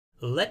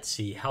Let's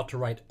see how to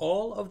write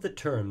all of the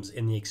terms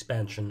in the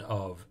expansion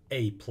of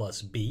a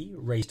plus b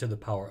raised to the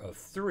power of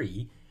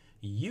 3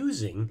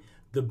 using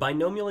the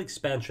binomial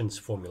expansions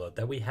formula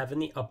that we have in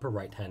the upper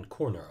right-hand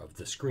corner of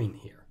the screen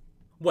here.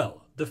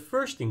 Well, the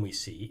first thing we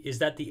see is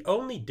that the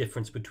only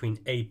difference between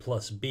a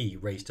plus b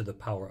raised to the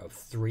power of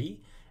 3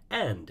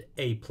 and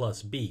a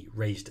plus b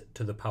raised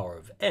to the power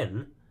of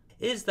n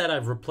is that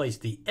I've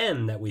replaced the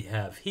n that we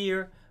have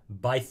here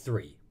by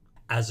 3.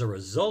 As a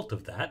result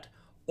of that,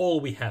 all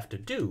we have to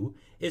do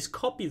is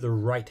copy the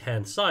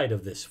right-hand side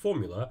of this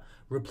formula,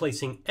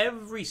 replacing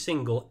every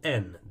single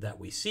n that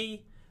we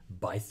see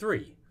by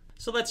 3.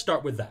 So let's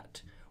start with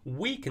that.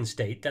 We can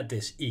state that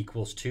this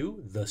equals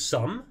to the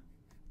sum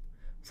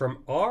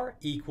from r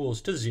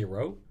equals to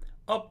 0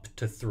 up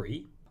to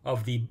 3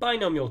 of the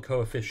binomial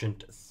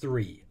coefficient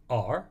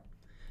 3r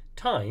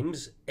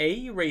times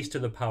a raised to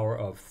the power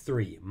of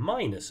 3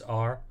 minus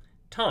r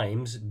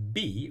times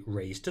b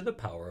raised to the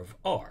power of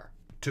r.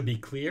 To be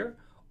clear,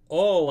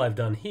 all I've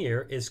done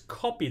here is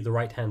copy the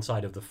right-hand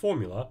side of the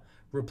formula,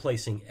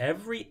 replacing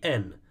every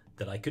n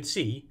that I could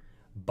see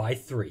by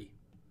 3.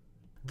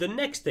 The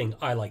next thing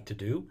I like to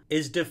do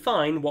is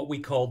define what we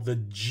call the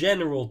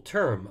general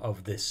term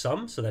of this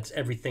sum, so that's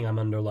everything I'm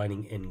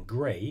underlining in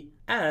gray,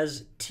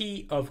 as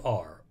t of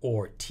r,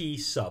 or t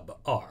sub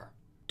r.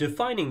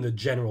 Defining the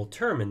general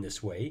term in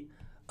this way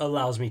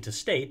allows me to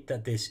state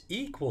that this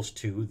equals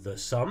to the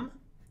sum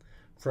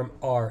from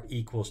r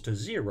equals to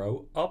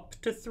 0 up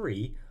to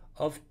 3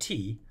 of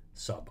t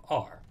sub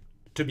r.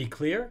 To be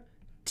clear,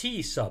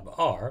 t sub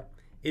r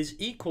is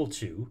equal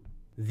to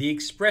the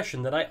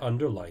expression that I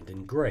underlined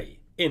in gray.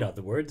 In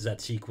other words,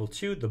 that's equal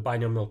to the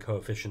binomial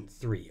coefficient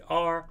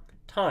 3r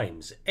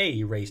times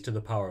a raised to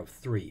the power of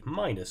 3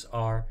 minus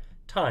r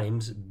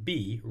times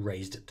b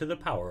raised to the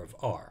power of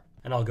r.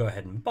 And I'll go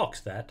ahead and box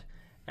that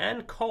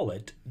and call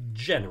it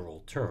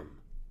general term.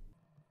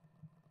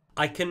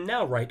 I can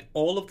now write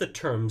all of the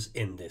terms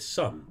in this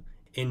sum.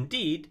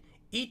 Indeed,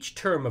 each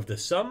term of the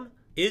sum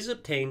is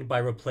obtained by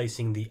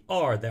replacing the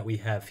r that we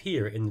have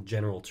here in the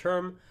general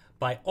term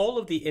by all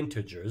of the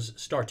integers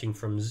starting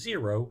from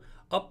 0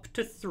 up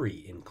to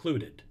 3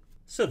 included.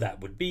 So that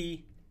would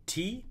be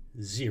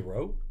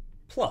t0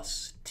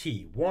 plus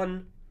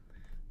t1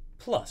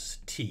 plus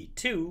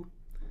t2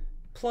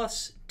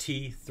 plus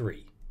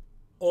t3.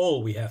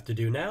 All we have to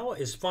do now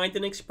is find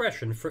an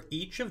expression for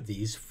each of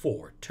these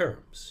 4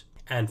 terms.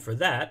 And for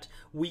that,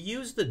 we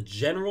use the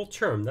general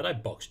term that I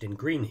boxed in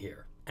green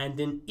here. And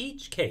in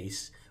each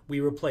case, we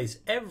replace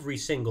every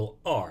single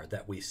r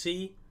that we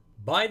see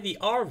by the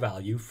r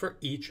value for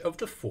each of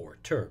the 4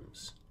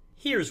 terms.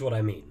 Here's what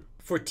I mean.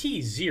 For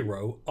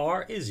t0,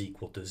 r is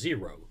equal to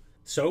 0.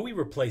 So we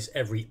replace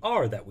every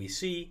r that we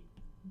see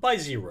by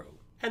 0.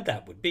 And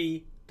that would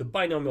be the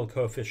binomial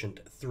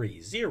coefficient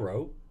 3,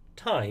 0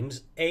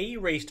 times a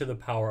raised to the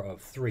power of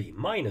 3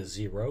 minus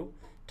 0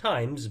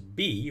 times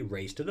b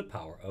raised to the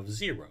power of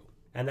 0.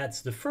 And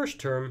that's the first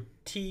term,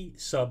 t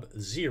sub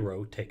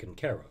 0, taken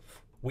care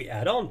of. We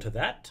add on to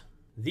that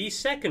the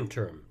second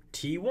term,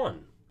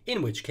 t1,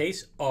 in which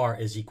case r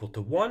is equal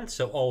to 1,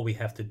 so all we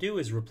have to do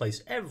is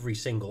replace every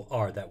single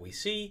r that we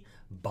see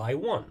by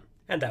 1.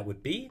 And that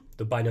would be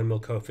the binomial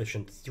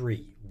coefficient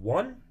 3,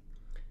 1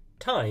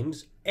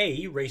 times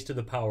a raised to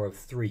the power of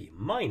 3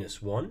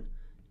 minus 1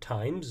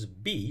 times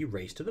b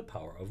raised to the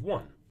power of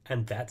 1.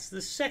 And that's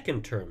the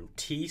second term,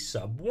 t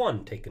sub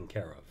 1, taken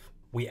care of.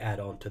 We add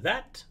on to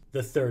that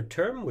the third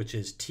term, which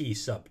is t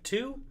sub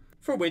 2,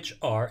 for which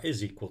r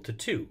is equal to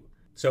 2.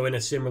 So in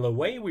a similar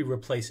way, we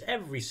replace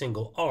every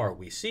single r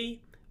we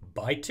see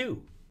by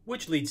 2,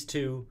 which leads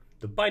to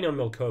the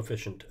binomial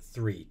coefficient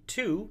 3,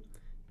 2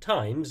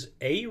 times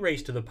a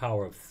raised to the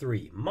power of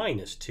 3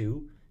 minus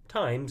 2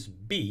 times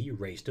b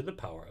raised to the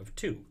power of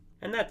 2.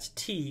 And that's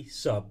t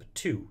sub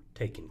 2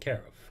 taken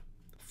care of.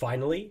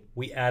 Finally,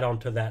 we add on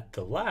to that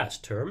the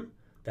last term,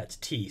 that's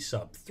t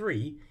sub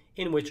 3,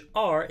 in which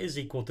r is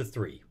equal to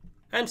 3.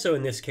 And so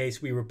in this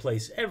case, we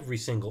replace every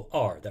single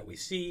r that we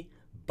see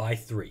by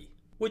 3,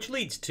 which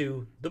leads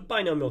to the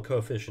binomial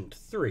coefficient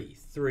 3,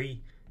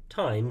 3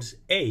 times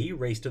a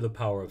raised to the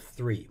power of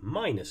 3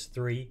 minus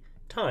 3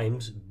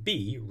 times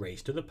b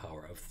raised to the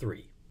power of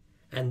 3.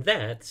 And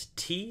that's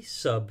t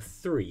sub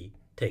 3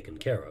 taken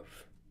care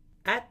of.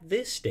 At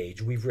this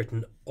stage, we've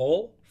written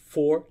all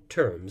 4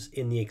 terms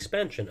in the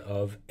expansion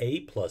of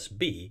a plus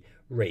b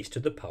raised to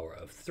the power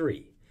of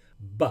 3.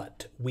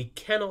 But we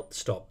cannot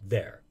stop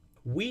there.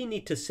 We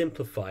need to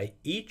simplify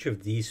each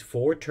of these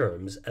 4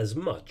 terms as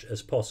much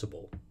as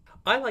possible.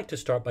 I like to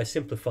start by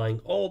simplifying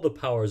all the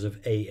powers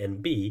of a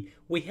and b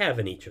we have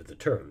in each of the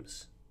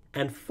terms.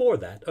 And for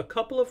that, a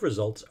couple of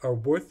results are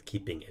worth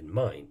keeping in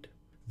mind.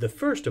 The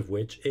first of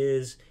which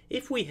is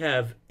if we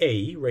have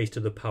a raised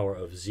to the power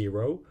of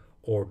 0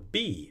 or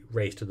b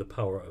raised to the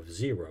power of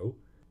 0,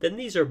 then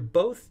these are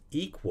both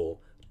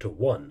equal to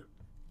 1.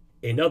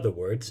 In other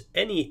words,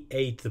 any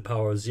a to the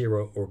power of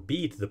 0 or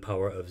b to the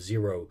power of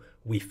 0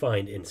 we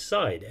find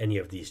inside any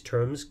of these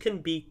terms can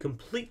be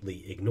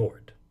completely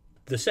ignored.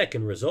 The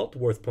second result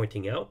worth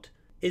pointing out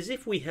is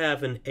if we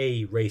have an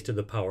a raised to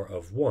the power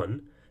of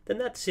 1, then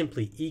that's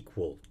simply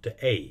equal to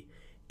a.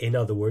 In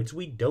other words,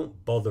 we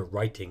don't bother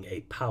writing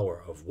a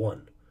power of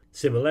 1.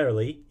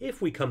 Similarly,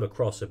 if we come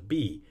across a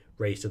b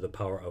raised to the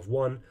power of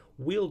 1,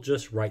 we'll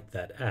just write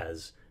that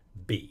as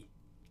b.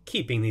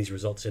 Keeping these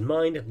results in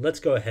mind, let's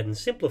go ahead and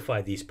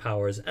simplify these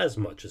powers as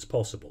much as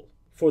possible.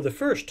 For the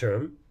first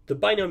term, the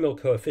binomial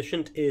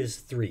coefficient is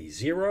 3,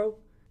 0,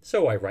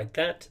 so I write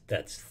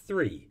that's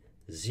 3,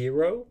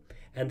 0,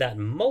 and that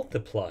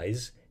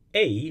multiplies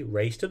a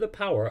raised to the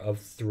power of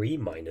 3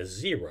 minus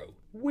 0,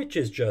 which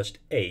is just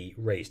a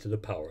raised to the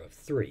power of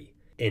 3.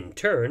 In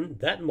turn,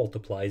 that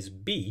multiplies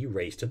b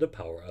raised to the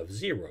power of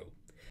 0.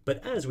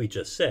 But as we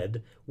just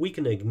said, we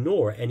can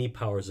ignore any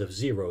powers of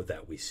 0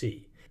 that we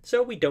see,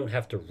 so we don't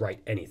have to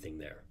write anything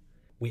there.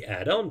 We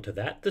add on to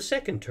that the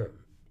second term,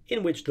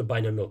 in which the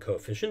binomial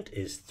coefficient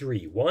is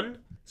 3, 1,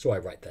 so I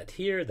write that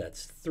here,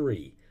 that's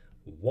 3,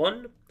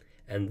 1,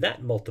 and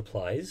that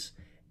multiplies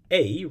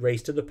a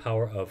raised to the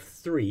power of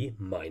 3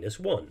 minus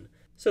 1,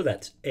 so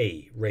that's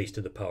a raised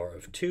to the power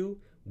of 2,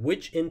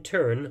 which in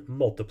turn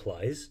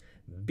multiplies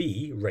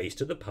b raised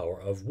to the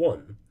power of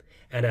 1.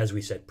 And as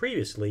we said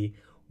previously,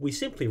 we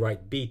simply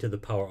write b to the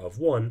power of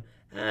 1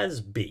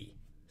 as b.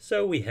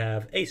 So we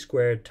have a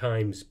squared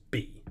times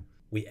b.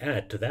 We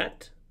add to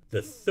that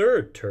the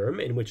third term,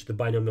 in which the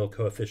binomial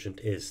coefficient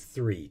is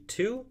 3,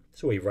 2.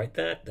 So we write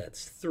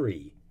that's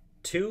 3,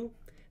 2,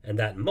 and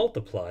that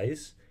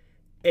multiplies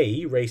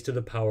a raised to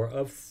the power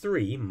of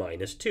 3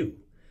 minus 2,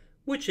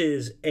 which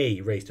is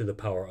a raised to the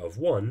power of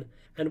 1.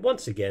 And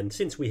once again,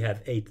 since we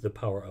have a to the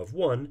power of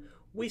 1,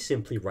 we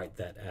simply write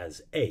that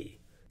as a.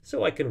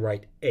 So I can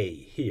write a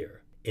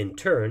here. In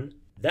turn,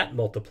 that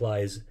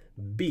multiplies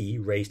b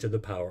raised to the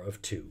power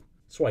of 2.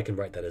 So I can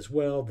write that as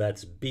well,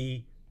 that's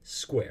b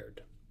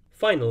squared.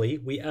 Finally,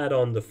 we add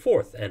on the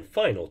fourth and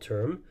final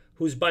term,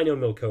 whose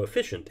binomial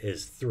coefficient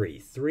is 3,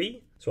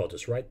 3. So I'll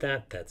just write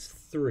that's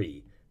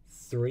 3,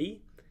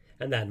 3.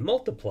 And that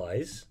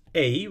multiplies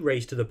a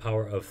raised to the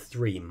power of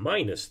 3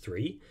 minus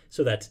 3,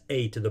 so that's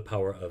a to the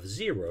power of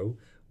 0,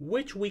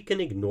 which we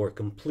can ignore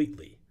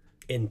completely.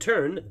 In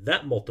turn,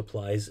 that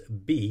multiplies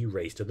b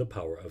raised to the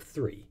power of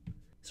 3.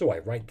 So I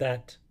write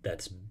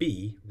that's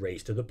b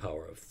raised to the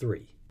power of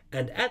 3.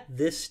 And at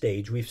this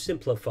stage, we've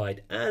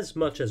simplified as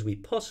much as we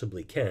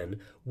possibly can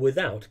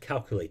without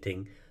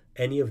calculating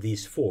any of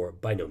these four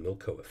binomial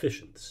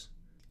coefficients.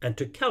 And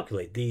to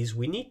calculate these,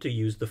 we need to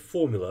use the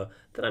formula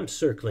that I'm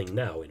circling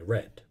now in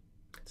red.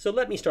 So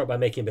let me start by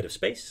making a bit of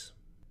space,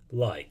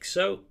 like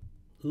so.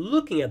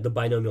 Looking at the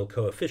binomial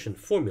coefficient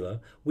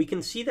formula, we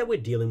can see that we're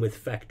dealing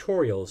with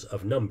factorials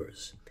of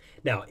numbers.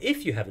 Now,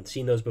 if you haven't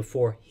seen those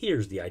before,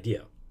 here's the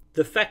idea.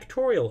 The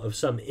factorial of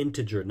some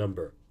integer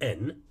number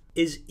n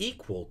is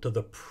equal to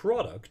the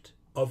product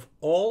of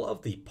all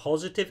of the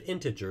positive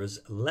integers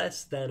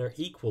less than or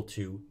equal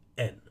to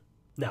n.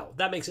 Now,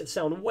 that makes it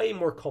sound way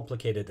more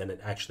complicated than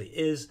it actually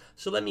is,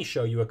 so let me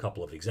show you a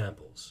couple of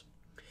examples.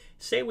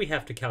 Say we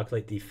have to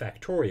calculate the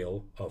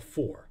factorial of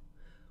 4.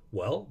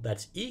 Well,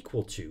 that's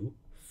equal to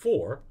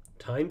 4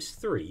 times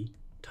 3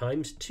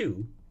 times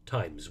 2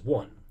 times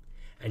 1.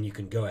 And you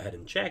can go ahead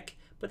and check,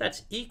 but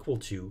that's equal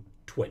to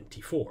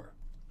 24.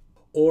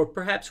 Or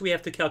perhaps we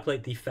have to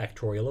calculate the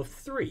factorial of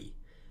 3.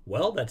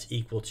 Well, that's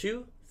equal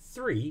to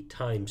 3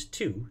 times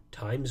 2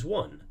 times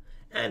 1.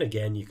 And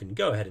again, you can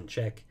go ahead and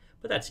check,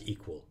 but that's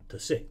equal to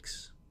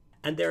 6.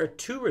 And there are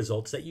two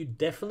results that you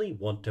definitely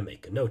want to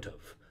make a note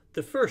of.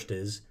 The first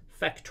is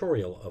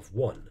factorial of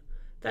 1.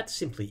 That's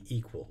simply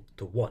equal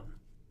to 1.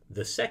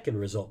 The second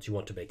result you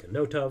want to make a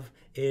note of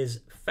is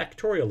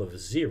factorial of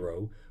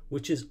 0,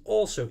 which is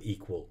also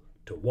equal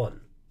to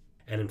 1.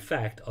 And in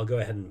fact, I'll go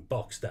ahead and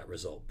box that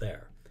result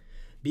there.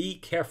 Be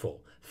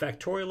careful,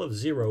 factorial of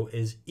 0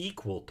 is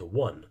equal to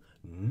 1,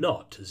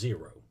 not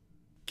 0.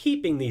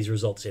 Keeping these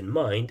results in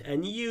mind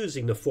and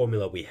using the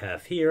formula we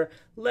have here,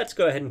 let's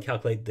go ahead and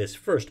calculate this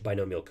first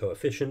binomial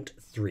coefficient,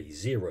 3,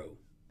 0.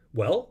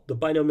 Well, the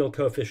binomial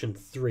coefficient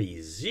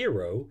 3,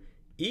 0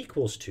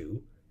 equals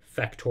to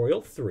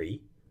factorial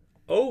 3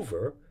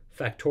 over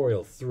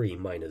factorial 3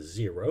 minus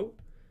 0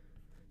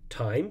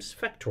 times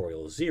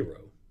factorial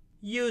 0.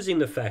 Using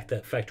the fact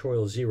that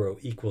factorial 0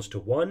 equals to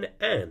 1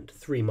 and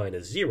 3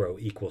 minus 0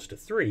 equals to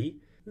 3,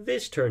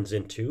 this turns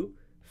into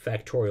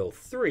factorial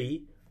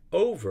 3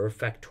 over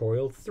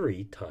factorial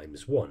 3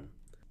 times 1.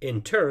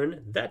 In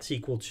turn, that's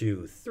equal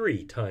to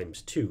 3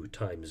 times 2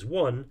 times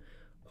 1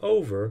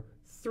 over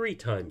 3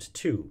 times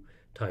 2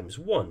 times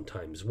 1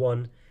 times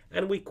 1,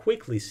 and we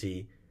quickly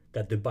see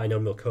that the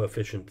binomial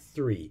coefficient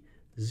 3,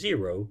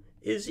 0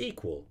 is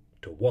equal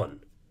to 1.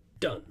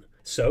 Done.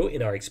 So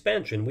in our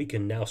expansion, we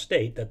can now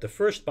state that the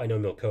first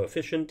binomial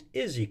coefficient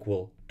is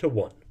equal to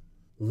 1.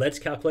 Let's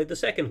calculate the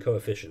second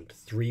coefficient,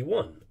 3,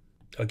 1.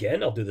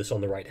 Again, I'll do this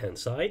on the right-hand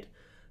side.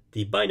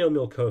 The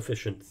binomial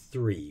coefficient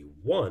 3,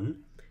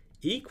 1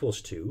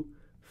 equals to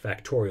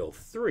factorial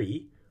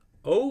 3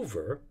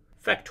 over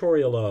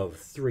factorial of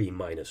 3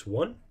 minus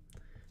 1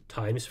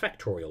 times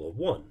factorial of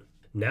 1.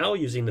 Now,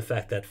 using the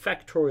fact that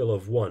factorial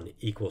of 1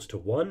 equals to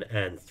 1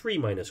 and 3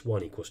 minus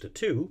 1 equals to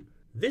 2,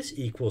 this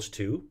equals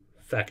to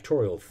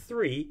factorial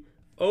 3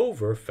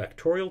 over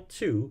factorial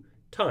 2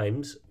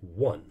 times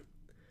 1.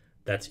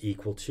 That's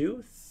equal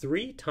to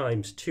 3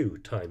 times 2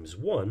 times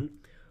 1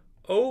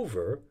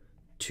 over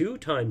 2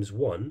 times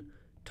 1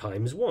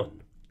 times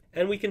 1.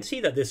 And we can see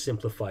that this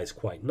simplifies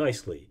quite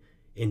nicely.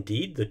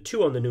 Indeed, the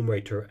 2 on the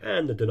numerator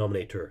and the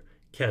denominator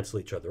cancel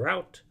each other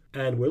out,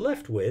 and we're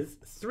left with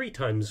 3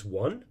 times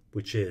 1,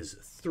 which is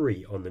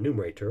 3 on the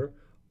numerator,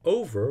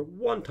 over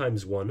 1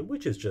 times 1,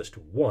 which is just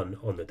 1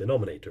 on the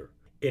denominator.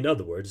 In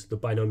other words, the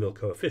binomial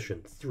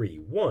coefficient 3,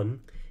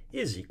 1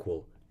 is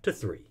equal to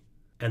 3.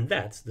 And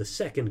that's the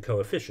second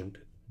coefficient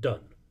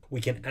done.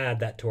 We can add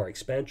that to our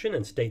expansion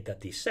and state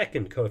that the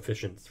second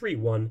coefficient 3,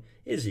 1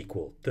 is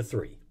equal to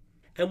 3.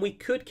 And we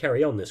could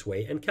carry on this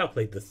way and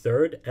calculate the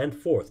third and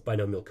fourth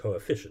binomial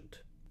coefficient.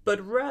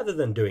 But rather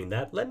than doing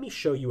that, let me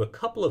show you a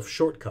couple of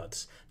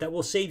shortcuts that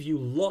will save you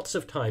lots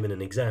of time in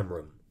an exam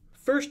room.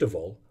 First of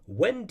all,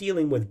 when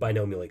dealing with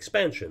binomial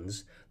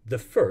expansions, the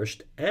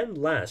first and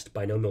last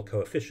binomial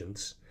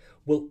coefficients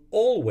will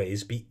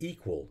always be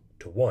equal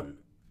to 1.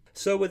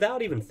 So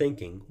without even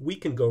thinking, we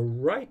can go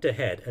right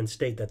ahead and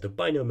state that the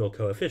binomial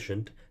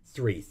coefficient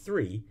 3,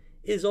 3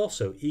 is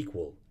also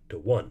equal to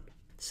 1.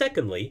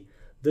 Secondly,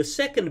 the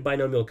second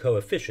binomial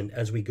coefficient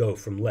as we go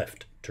from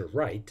left to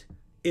right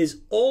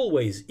is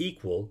always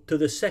equal to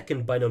the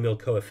second binomial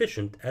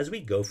coefficient as we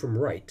go from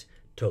right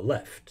to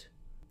left.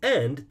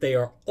 And they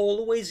are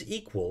always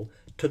equal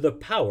to the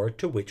power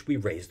to which we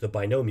raise the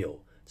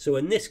binomial, so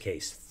in this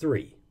case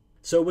 3.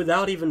 So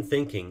without even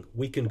thinking,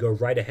 we can go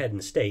right ahead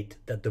and state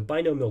that the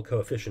binomial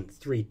coefficient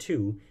 3,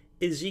 2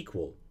 is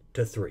equal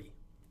to 3.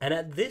 And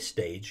at this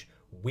stage,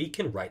 we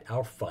can write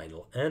our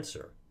final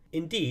answer.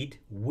 Indeed,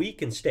 we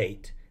can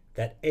state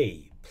that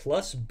a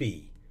plus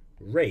b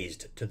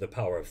raised to the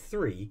power of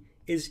 3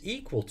 is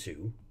equal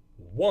to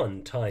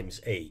 1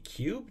 times a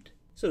cubed,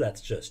 so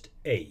that's just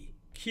a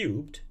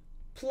cubed,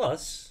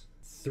 plus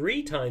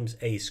 3 times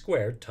a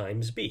squared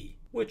times b,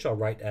 which I'll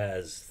write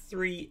as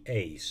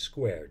 3a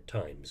squared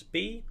times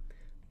b,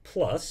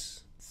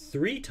 plus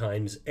 3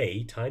 times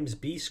a times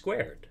b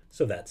squared,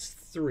 so that's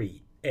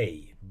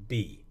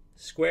 3ab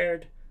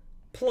squared,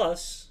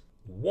 plus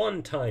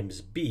 1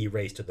 times b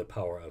raised to the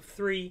power of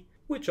 3,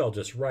 which I'll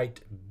just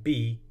write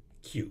b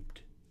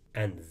cubed.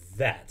 And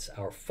that's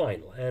our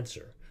final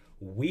answer.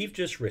 We've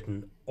just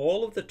written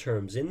all of the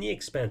terms in the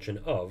expansion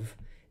of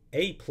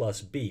a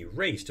plus b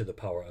raised to the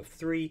power of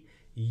 3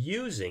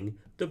 using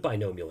the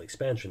binomial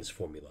expansions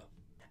formula.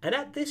 And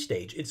at this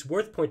stage, it's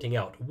worth pointing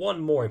out one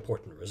more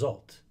important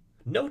result.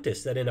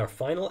 Notice that in our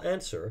final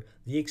answer,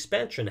 the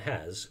expansion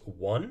has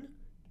 1,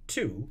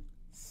 2,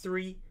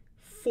 3,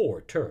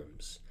 4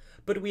 terms,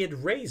 but we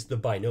had raised the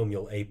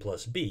binomial a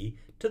plus b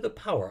to the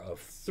power of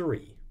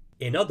 3.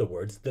 In other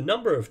words, the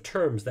number of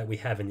terms that we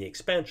have in the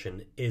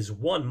expansion is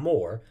 1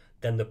 more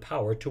than the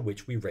power to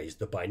which we raised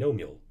the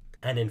binomial.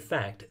 And in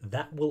fact,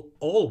 that will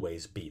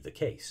always be the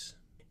case.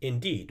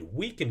 Indeed,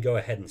 we can go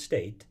ahead and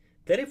state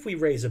that if we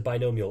raise a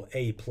binomial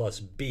a plus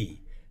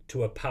b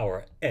to a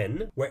power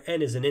n, where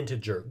n is an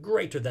integer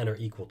greater than or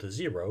equal to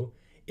 0,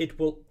 it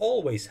will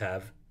always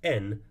have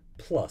n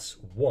plus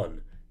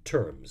 1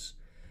 terms.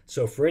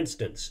 So for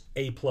instance,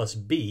 a plus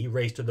b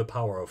raised to the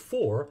power of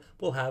 4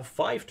 will have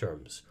 5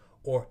 terms,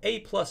 or a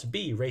plus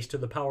b raised to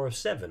the power of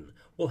 7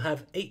 will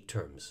have 8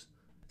 terms.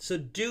 So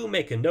do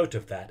make a note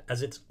of that,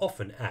 as it's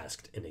often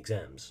asked in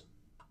exams.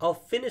 I'll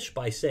finish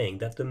by saying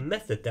that the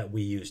method that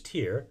we used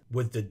here,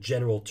 with the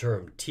general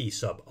term t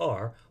sub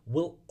r,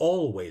 will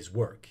always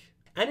work.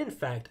 And in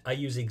fact, I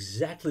use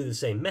exactly the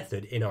same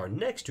method in our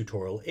next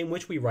tutorial, in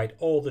which we write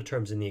all the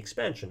terms in the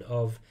expansion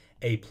of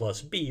a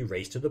plus b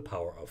raised to the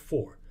power of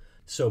 4.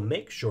 So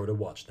make sure to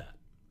watch that.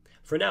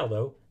 For now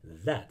though,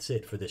 that's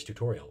it for this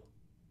tutorial.